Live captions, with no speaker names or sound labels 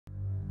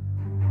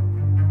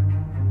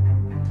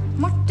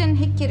Morten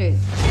Hikkerud.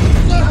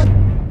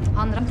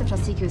 Han rømte fra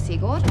sykehuset I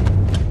går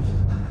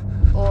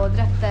og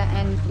drepte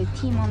en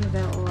politimann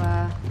ved å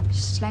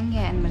slenge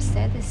en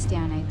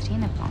Mercedes-stjerne I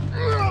trynet på han.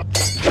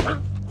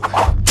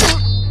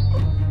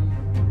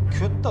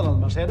 Kuttet den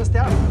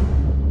Mercedes-stjernen?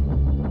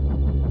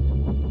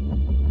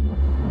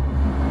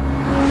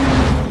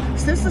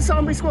 Is this the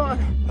zombie squad?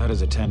 That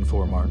is a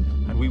 10-4, Martin,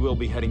 and we will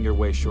be heading your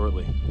way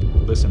shortly.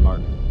 Listen,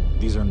 Martin,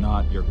 these are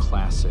not your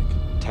classic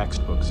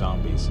textbook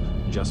zombies,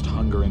 just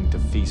hungering to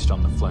feast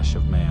on the flesh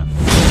of man.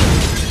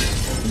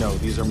 No,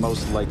 these are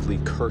most likely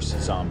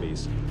cursed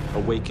zombies,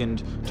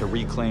 awakened to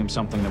reclaim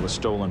something that was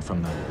stolen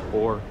from them,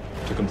 or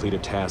to complete a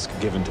task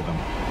given to them.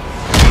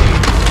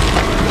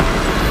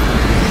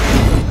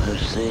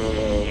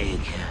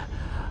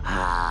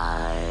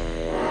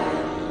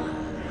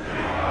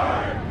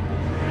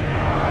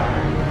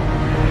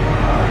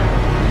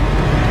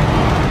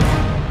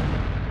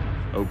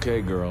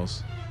 Okay,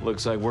 girls.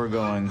 Looks like we're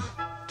going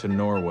to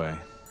Norway.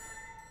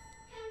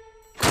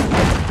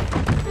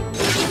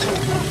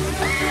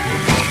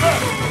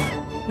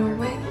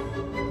 Norway?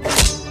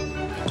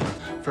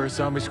 First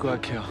zombie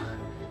squad kill.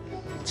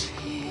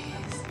 Jeez.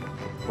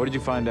 What did you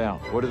find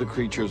out? What do the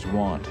creatures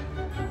want?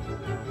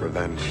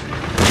 Revenge. We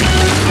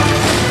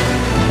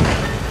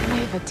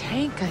have a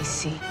tank, I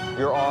see.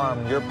 Your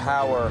arm, your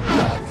power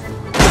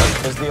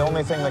is the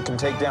only thing that can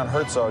take down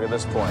Herzog at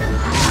this point.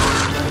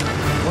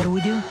 What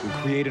do? We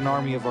create an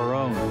army of our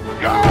own.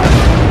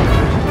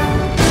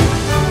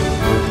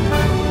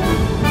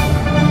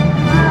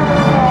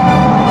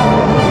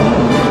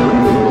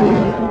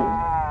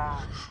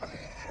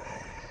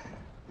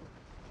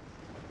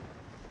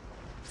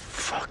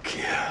 Fuck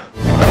yeah.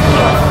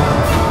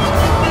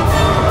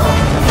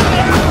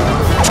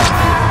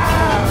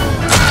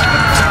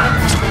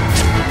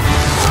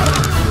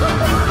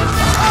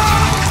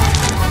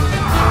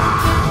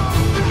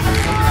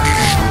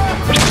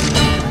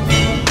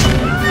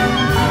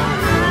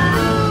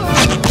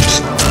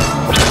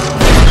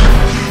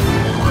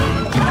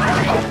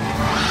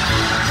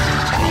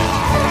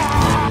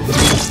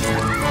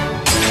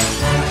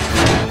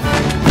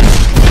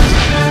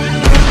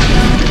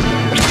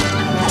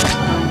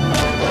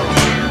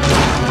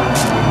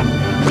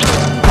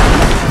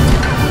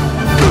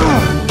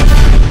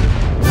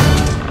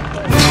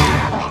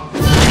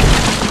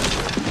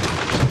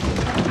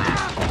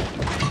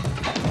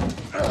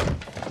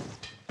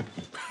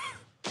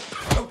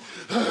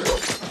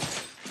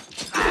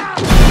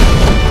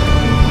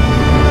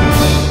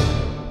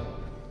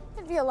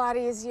 It'd be a lot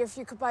easier if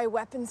you could buy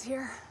weapons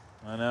here.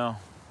 I know.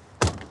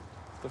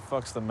 What the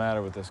fuck's the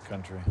matter with this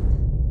country?